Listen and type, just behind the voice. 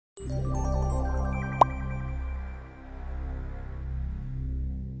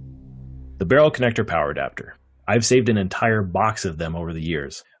The barrel connector power adapter. I've saved an entire box of them over the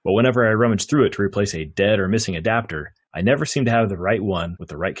years, but whenever I rummage through it to replace a dead or missing adapter, I never seem to have the right one with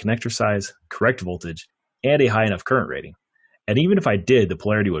the right connector size, correct voltage, and a high enough current rating. And even if I did, the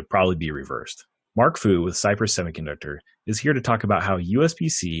polarity would probably be reversed. Mark Fu with Cypress Semiconductor is here to talk about how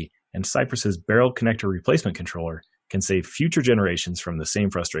USB-C and Cypress's barrel connector replacement controller can save future generations from the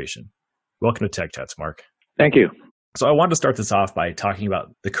same frustration. Welcome to Tech Chats, Mark. Thank you. So I wanted to start this off by talking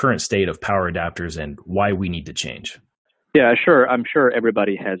about the current state of power adapters and why we need to change. Yeah, sure. I'm sure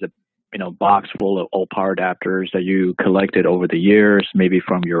everybody has a box full of old power adapters that you collected over the years, maybe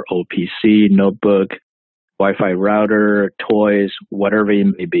from your old PC, notebook, Wi-Fi router, toys, whatever it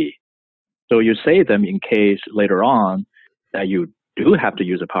may be. So you save them in case later on that you do have to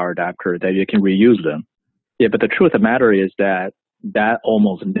use a power adapter, that you can reuse them. Yeah, but the truth of the matter is that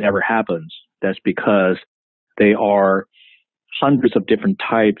almost never happens. That's because they are hundreds of different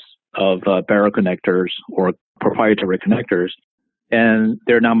types of barrel connectors or proprietary connectors, and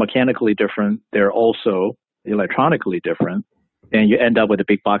they're not mechanically different. They're also electronically different, and you end up with a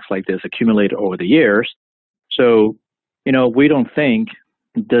big box like this accumulated over the years. So, we don't think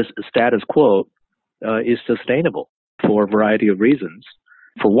this status quo is sustainable for a variety of reasons.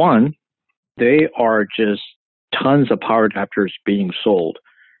 For one, they are just tons of power adapters being sold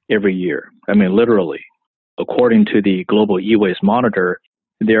every year. I mean, literally. According to the Global E-Waste Monitor,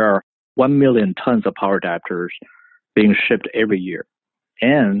 there are 1 million tons of power adapters being shipped every year.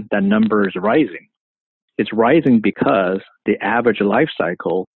 And that number is rising. It's rising because the average life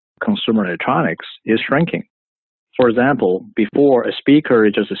cycle consumer electronics is shrinking. For example, before a speaker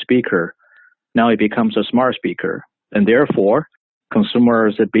is just a speaker, now it becomes a smart speaker. And therefore,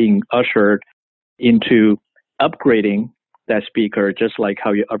 consumers are being ushered into upgrading that speaker just like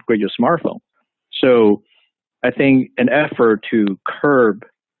how you upgrade your smartphone. So I think an effort to curb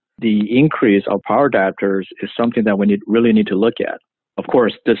the increase of power adapters is something that we really need to look at. Of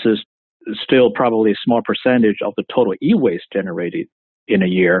course, this is still probably a small percentage of the total e-waste generated in a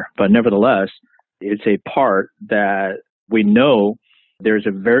year, but nevertheless, it's a part that we know there's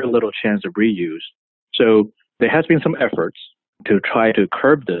a very little chance of reuse. So there has been some efforts to try to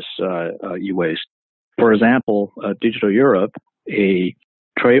curb this e-waste. For example, Digital Europe, a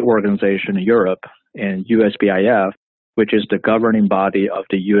trade organization in Europe, and USB-IF, which is the governing body of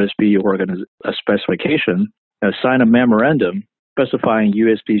the USB specification, signed a memorandum specifying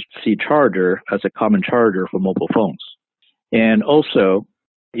USB-C charger as a common charger for mobile phones. And also,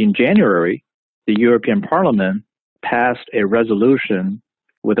 in January, the European Parliament passed a resolution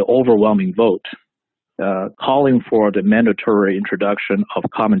with an overwhelming vote calling for the mandatory introduction of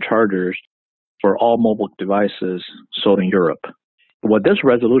common chargers for all mobile devices sold in Europe. What this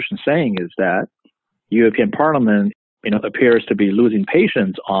resolution is saying is that European Parliament, appears to be losing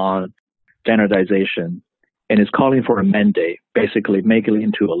patience on standardization and is calling for a mandate, basically making it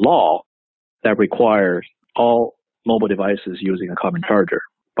into a law that requires all mobile devices using a common charger.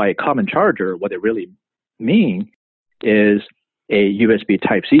 By a common charger, what they really mean is a USB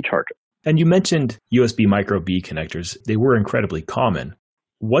Type-C charger. And you mentioned USB micro B connectors. They were incredibly common.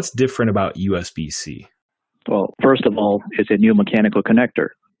 What's different about USB-C? Well, first of all, it's a new mechanical connector.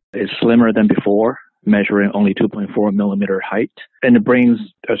 It's slimmer than before, measuring only 2.4 millimeter height, and it brings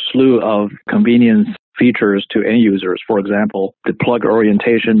a slew of convenience features to end users. For example, the plug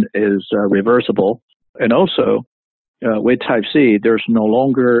orientation is reversible, and also with Type-C, there's no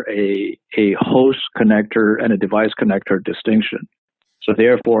longer a host connector and a device connector distinction. So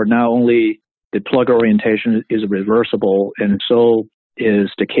therefore, not only the plug orientation is reversible, and so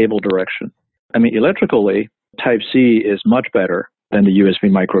is the cable direction. I mean, electrically, Type-C is much better than the USB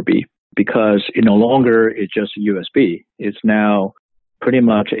micro B because it no longer is just USB. It's now pretty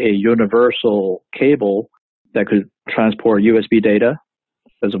much a universal cable that could transport USB data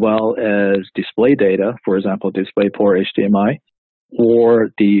as well as display data, for example, DisplayPort HDMI,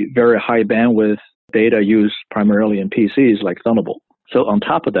 or the very high bandwidth data used primarily in PCs like Thunderbolt. So on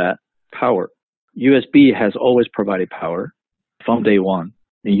top of that, power. USB has always provided power from day one.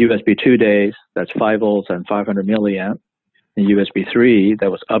 In USB 2 days, that's 5 volts and 500 milliamp. In USB 3,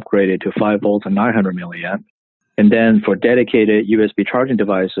 that was upgraded to 5 volts and 900 milliamp. And then for dedicated USB charging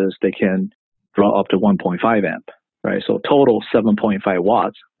devices, they can draw up to 1.5 amp, right? So total 7.5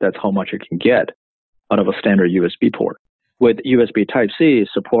 watts, that's how much you can get out of a standard USB port. With USB Type-C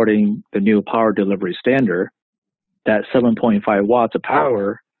supporting the new power delivery standard, that 7.5 watts of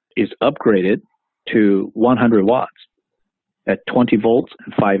power is upgraded to 100 watts at 20 volts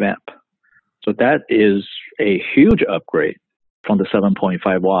and 5 amp. So that is a huge upgrade from the 7.5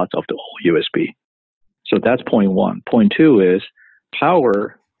 watts of the old USB. So that's point one. Point two is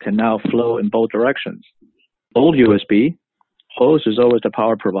power can now flow in both directions. Old USB, host is always the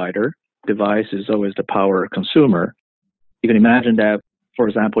power provider, device is always the power consumer. You can imagine that, for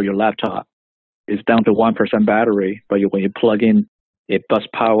example, your laptop is down to 1% battery, but when you plug in a bus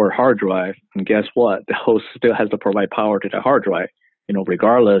power hard drive, and guess what? The host still has to provide power to the hard drive,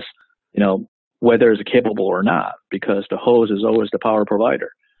 regardless, whether it's capable or not, because the host is always the power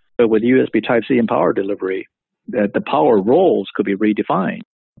provider. But with USB Type-C and power delivery, the power roles could be redefined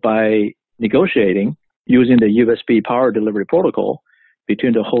by negotiating using the USB power delivery protocol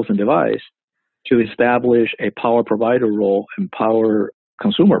between the host and device to establish a power provider role and power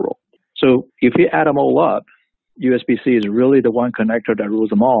consumer role. So if you add them all up, USB-C is really the one connector that rules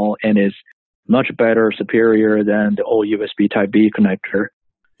them all and is much better, superior than the old USB Type-B connector.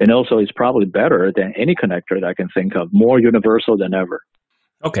 And also it's probably better than any connector that I can think of, more universal than ever.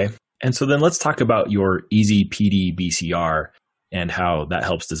 Okay. And so then let's talk about your Easy PD BCR and how that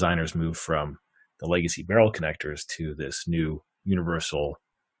helps designers move from the legacy barrel connectors to this new universal,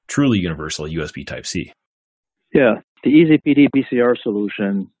 truly universal USB Type-C. Yeah, the Easy PD BCR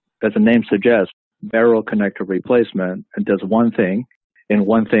solution, as the name suggests, barrel connector replacement, and does one thing, and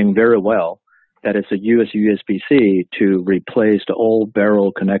one thing very well, that it's a USB-C to replace the old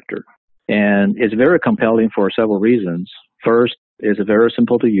barrel connector. And it's very compelling for several reasons. First, it's very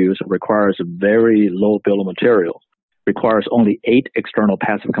simple to use. It requires a very low bill of materials. Requires only 8 external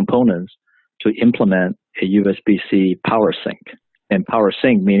passive components to implement a USB-C power sink. And power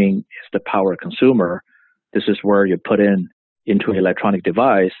sink meaning it's the power consumer. This is where you put into an electronic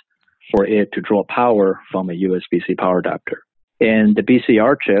device for it to draw power from a USB-C power adapter. And the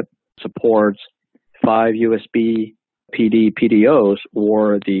BCR chip supports 5 USB PD PDOs,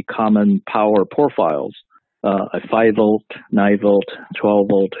 or the common power profiles, a 5 volt, 9 volt, 12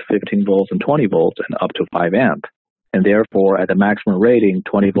 volt, 15 volts, and 20 volts, and up to 5 amp. And therefore, at the maximum rating,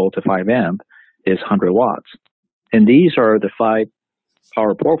 20 volt to 5 amp is 100 watts. And these are the 5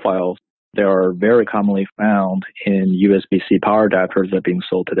 power profiles that are very commonly found in USB-C power adapters that are being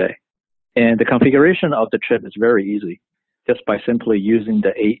sold today. And the configuration of the chip is very easy, just by simply using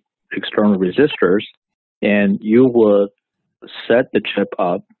the 8 external resistors, and you would set the chip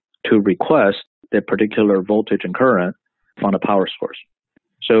up to request the particular voltage and current from the power source.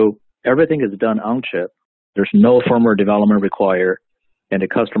 So everything is done on chip. There's no firmware development required, and the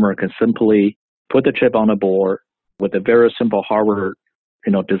customer can simply put the chip on a board with a very simple hardware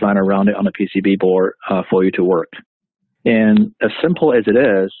design around it on a PCB board for you to work. And as simple as it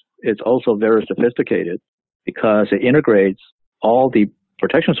is, it's also very sophisticated because it integrates all the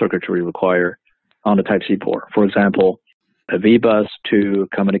protection circuitry required on the Type-C port. For example, a VBus to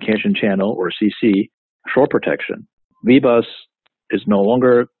communication channel, or CC, short protection. VBus is no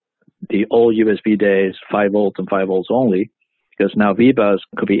longer the old USB days, 5 volts and 5 volts only, because now VBus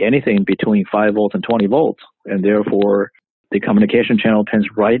could be anything between 5 volts and 20 volts. And therefore, the communication channel pins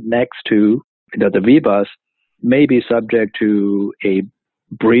right next to the VBus may be subject to a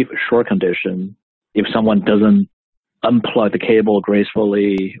brief short condition if someone doesn't unplug the cable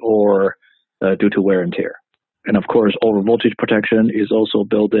gracefully or due to wear and tear. And of course, over voltage protection is also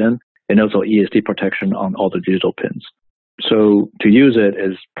built in, and also ESD protection on all the digital pins. So to use it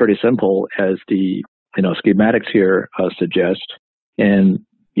is pretty simple, as the schematics here suggest. And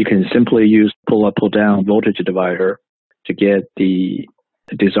you can simply use pull up, pull down voltage divider to get the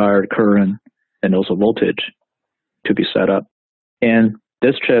desired current and also voltage to be set up. And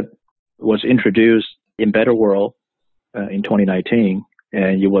this chip was introduced in Better World in 2019,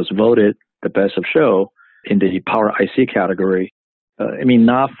 and it was voted the best of show in the Power IC category.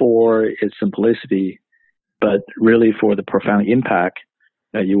 Not for its simplicity, but really for the profound impact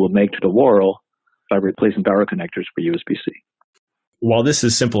that you will make to the world by replacing barrel connectors for USB-C. While this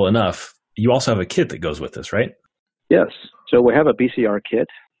is simple enough, you also have a kit that goes with this, right? Yes. So we have a BCR kit.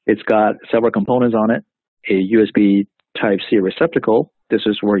 It's got several components on it. A USB Type-C receptacle. This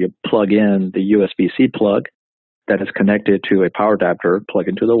is where you plug in the USB-C plug that is connected to a power adapter, plug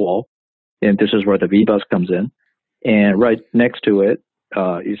into the wall. And this is where the VBus comes in. And right next to it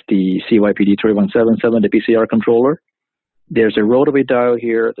is the CYPD3177, the BCR controller. There's a rotary dial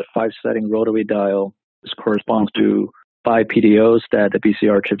here, the 5-setting rotary dial. This corresponds to 5 PDOs that the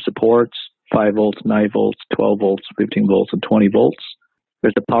BCR chip supports, 5 volts, 9 volts, 12 volts, 15 volts, and 20 volts.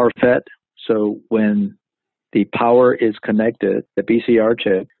 There's the power FET. So when the power is connected, the BCR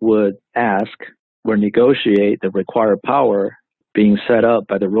chip would ask or negotiate the required power being set up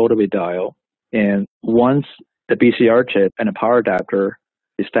by the rotary dial. And once the BCR chip and a power adapter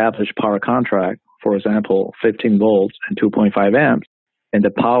establish power contract, for example, 15 volts and 2.5 amps, and the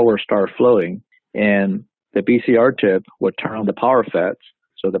power start flowing, and the BCR chip would turn on the power FETs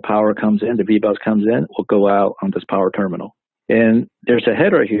So the power comes in, the V-bus comes in, will go out on this power terminal. And there's a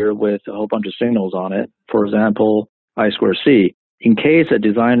header here with a whole bunch of signals on it. For example, I2C. In case a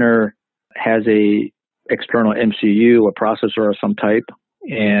designer has a external MCU or processor of some type,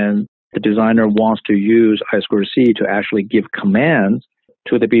 and the designer wants to use I2C to actually give commands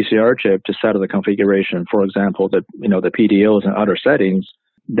to the BCR chip to set up the configuration. For example, the PDOs and other settings,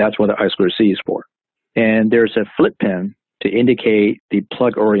 that's what the I2C is for. And there's a flip pin to indicate the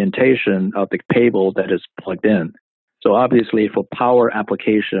plug orientation of the cable that is plugged in. So obviously for power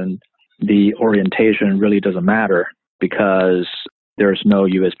application, the orientation really doesn't matter because there's no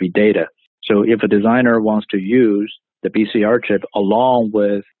USB data. So if a designer wants to use the BCR chip along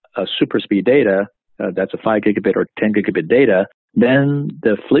with a super speed data, that's a 5 gigabit or 10 gigabit data, then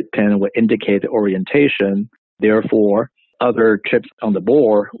the flip pin will indicate the orientation. Therefore, other chips on the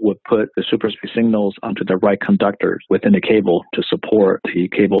board would put the super speed signals onto the right conductors within the cable to support the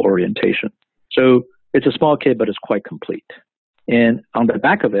cable orientation. So it's a small kit, but it's quite complete. And on the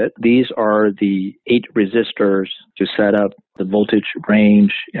back of it, these are the 8 resistors to set up the voltage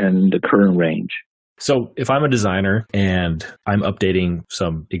range and the current range. So if I'm a designer and I'm updating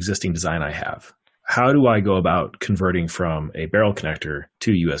some existing design I have, how do I go about converting from a barrel connector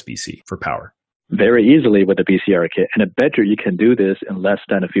to USB-C for power? Very easily with the BCR kit. And I bet you can do this in less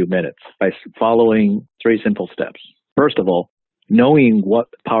than a few minutes by following 3 simple steps. First of all, knowing what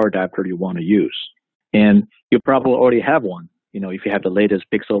power adapter you want to use. And you probably already have one. If you have the latest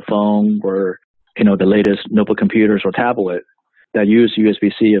Pixel phone or, the latest notebook computers or tablet that use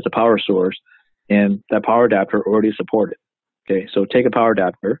USB-C as a power source, and that power adapter already supported. Okay, so take a power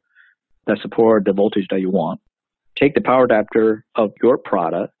adapter that supports the voltage that you want. Take the power adapter of your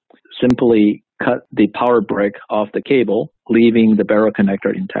product, simply cut the power brick off the cable, leaving the barrel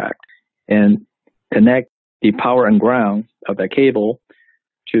connector intact, and connect the power and ground of that cable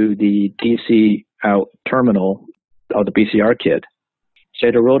to the DC out terminal of the BCR kit.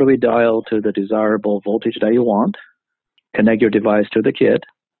 Set a rotary dial to the desirable voltage that you want. Connect your device to the kit.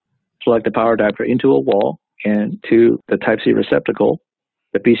 Plug the power adapter into a wall and to the Type-C receptacle.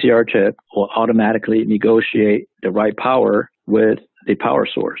 The BCR chip will automatically negotiate the right power with the power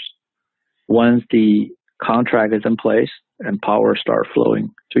source. Once the contract is in place and power starts flowing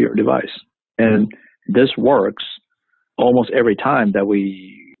to your device. And this works almost every time that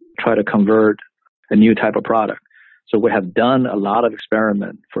we try to convert a new type of product. So we have done a lot of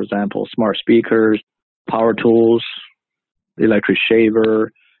experiment. For example, smart speakers, power tools, electric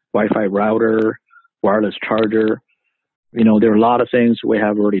shaver, Wi-Fi router, wireless charger. There are a lot of things we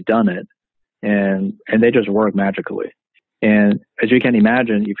have already done it, and they just work magically. And as you can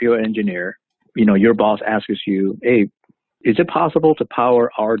imagine, if you're an engineer, your boss asks you, hey, is it possible to power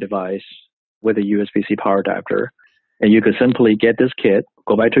our device with a USB-C power adapter? And you could simply get this kit,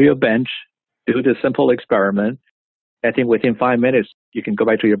 go back to your bench, do this simple experiment. I think within 5 minutes, you can go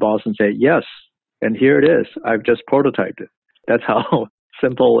back to your boss and say, yes, and here it is. I've just prototyped it. That's how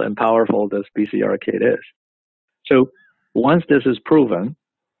simple and powerful this BCR kit is. So once this is proven,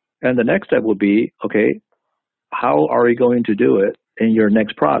 and the next step would be, okay, how are you going to do it in your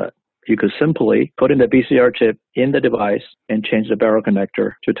next product? You could simply put in the BCR chip in the device and change the barrel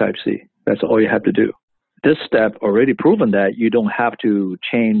connector to Type-C. That's all you have to do. This step already proven that you don't have to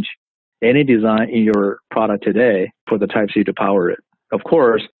change any design in your product today for the Type-C to power it. Of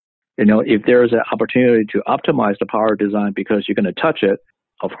course, if there's an opportunity to optimize the power design because you're going to touch it,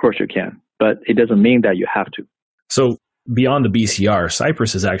 of course you can. But it doesn't mean that you have to. So beyond the BCR,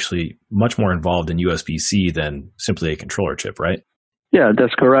 Cypress is actually much more involved in USB-C than simply a controller chip, right? Yeah,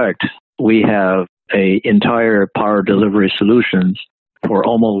 that's correct. We have an entire power delivery solutions for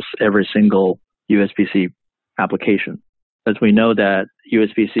almost every single USB-C application. As we know that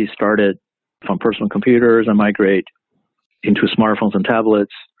USB-C started from personal computers and migrate into smartphones and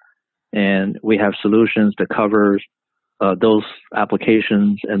tablets, and we have solutions that covers those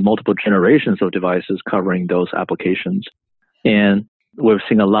applications and multiple generations of devices covering those applications. And we've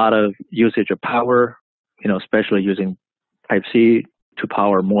seen a lot of usage of power, especially using Type-C to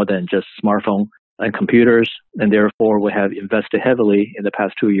power more than just smartphone and computers. And therefore, we have invested heavily in the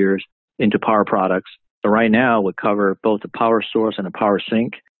past 2 years into power products. So right now, we cover both the power source and the power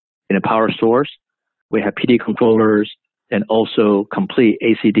sink. In a power source, we have PD controllers and also complete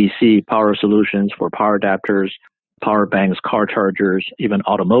AC/DC power solutions for power adapters, power banks, car chargers, even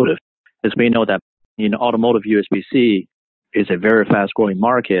automotive. As we know that automotive USB-C is a very fast-growing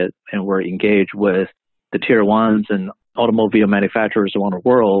market, and we're engaged with the tier ones and automobile manufacturers around the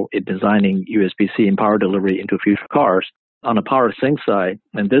world in designing USB-C and power delivery into future cars. On the power sink side,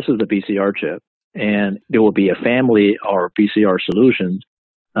 and this is the BCR chip, and there will be a family of BCR solutions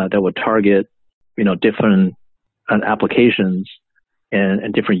that would target, different applications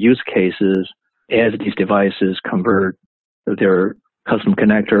and different use cases as these devices convert their custom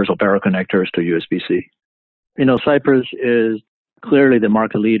connectors or barrel connectors to USB-C. Cypress is clearly the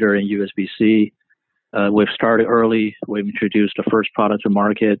market leader in USB-C. We've started early. We've introduced the first product to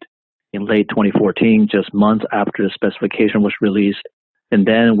market in late 2014, just months after the specification was released. And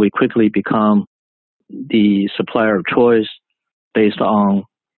then we quickly become the supplier of choice based on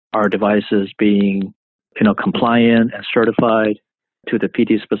our devices being, compliant and certified to the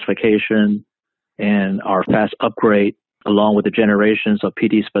PD specification, and our fast upgrade along with the generations of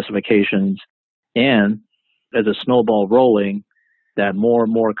PD specifications. And as a snowball rolling, that more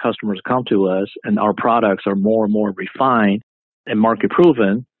and more customers come to us and our products are more and more refined and market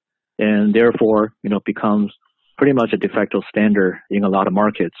proven, and therefore, becomes pretty much a de facto standard in a lot of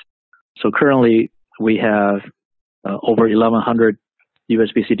markets. So currently we have over 1,100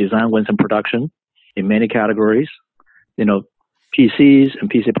 USB-C design wins in production in many categories. PCs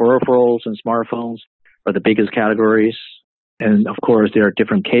and PC peripherals and smartphones are the biggest categories. And of course, there are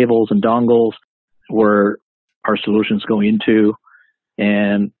different cables and dongles where our solutions go into.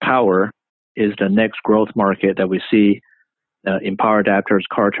 And power is the next growth market that we see in power adapters,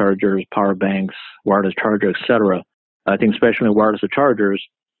 car chargers, power banks, wireless chargers, etc. I think especially wireless chargers,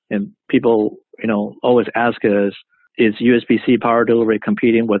 and people, always ask us, is USB-C power delivery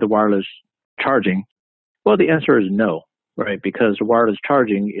competing with the wireless charging? Well, the answer is no, right? Because wireless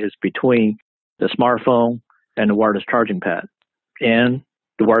charging is between the smartphone and the wireless charging pad. And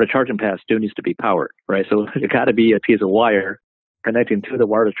the wireless charging pad still needs to be powered, right? So it got to be a piece of wire connecting to the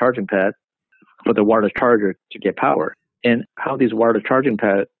wireless charging pad for the wireless charger to get power. And how these wireless charging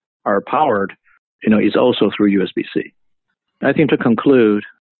pads are powered, is also through USB-C. I think to conclude,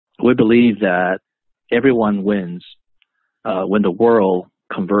 we believe that everyone wins when the world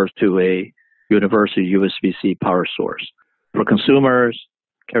converts to a universal USB-C power source. For consumers,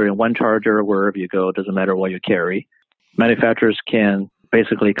 carrying one charger wherever you go, doesn't matter what you carry. Manufacturers can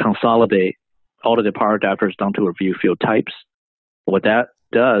basically consolidate all of the power adapters down to a few field types. What that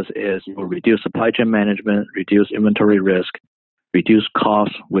does is it will reduce supply chain management, reduce inventory risk, reduce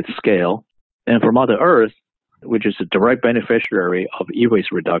costs with scale. And for Mother Earth, which is a direct beneficiary of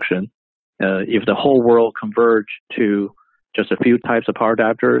e-waste reduction, if the whole world converge to just a few types of power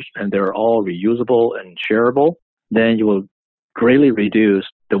adapters and they're all reusable and shareable, then you will greatly reduce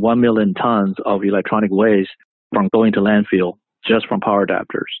the 1 million tons of electronic waste from going to landfill just from power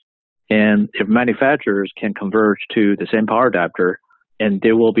adapters. And if manufacturers can converge to the same power adapter, and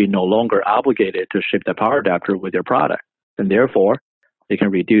they will be no longer obligated to ship the power adapter with their product. And therefore, they can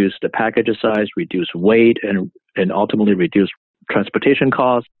reduce the package size, reduce weight, and ultimately reduce transportation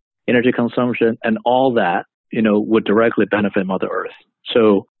costs, energy consumption, and all that, would directly benefit Mother Earth.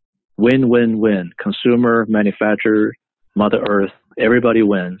 So win-win-win. Consumer, manufacturer, Mother Earth, everybody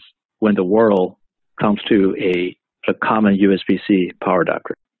wins when the world comes to a common USB-C power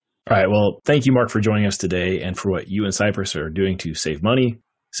adapter. All right. Well, thank you, Mark, for joining us today and for what you and Cypress are doing to save money,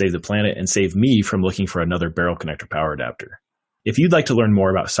 save the planet, and save me from looking for another barrel connector power adapter. If you'd like to learn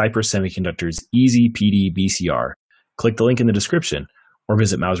more about Cypress Semiconductor's Easy PD BCR, click the link in the description or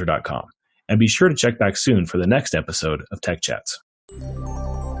visit Mouser.com. And be sure to check back soon for the next episode of Tech Chats.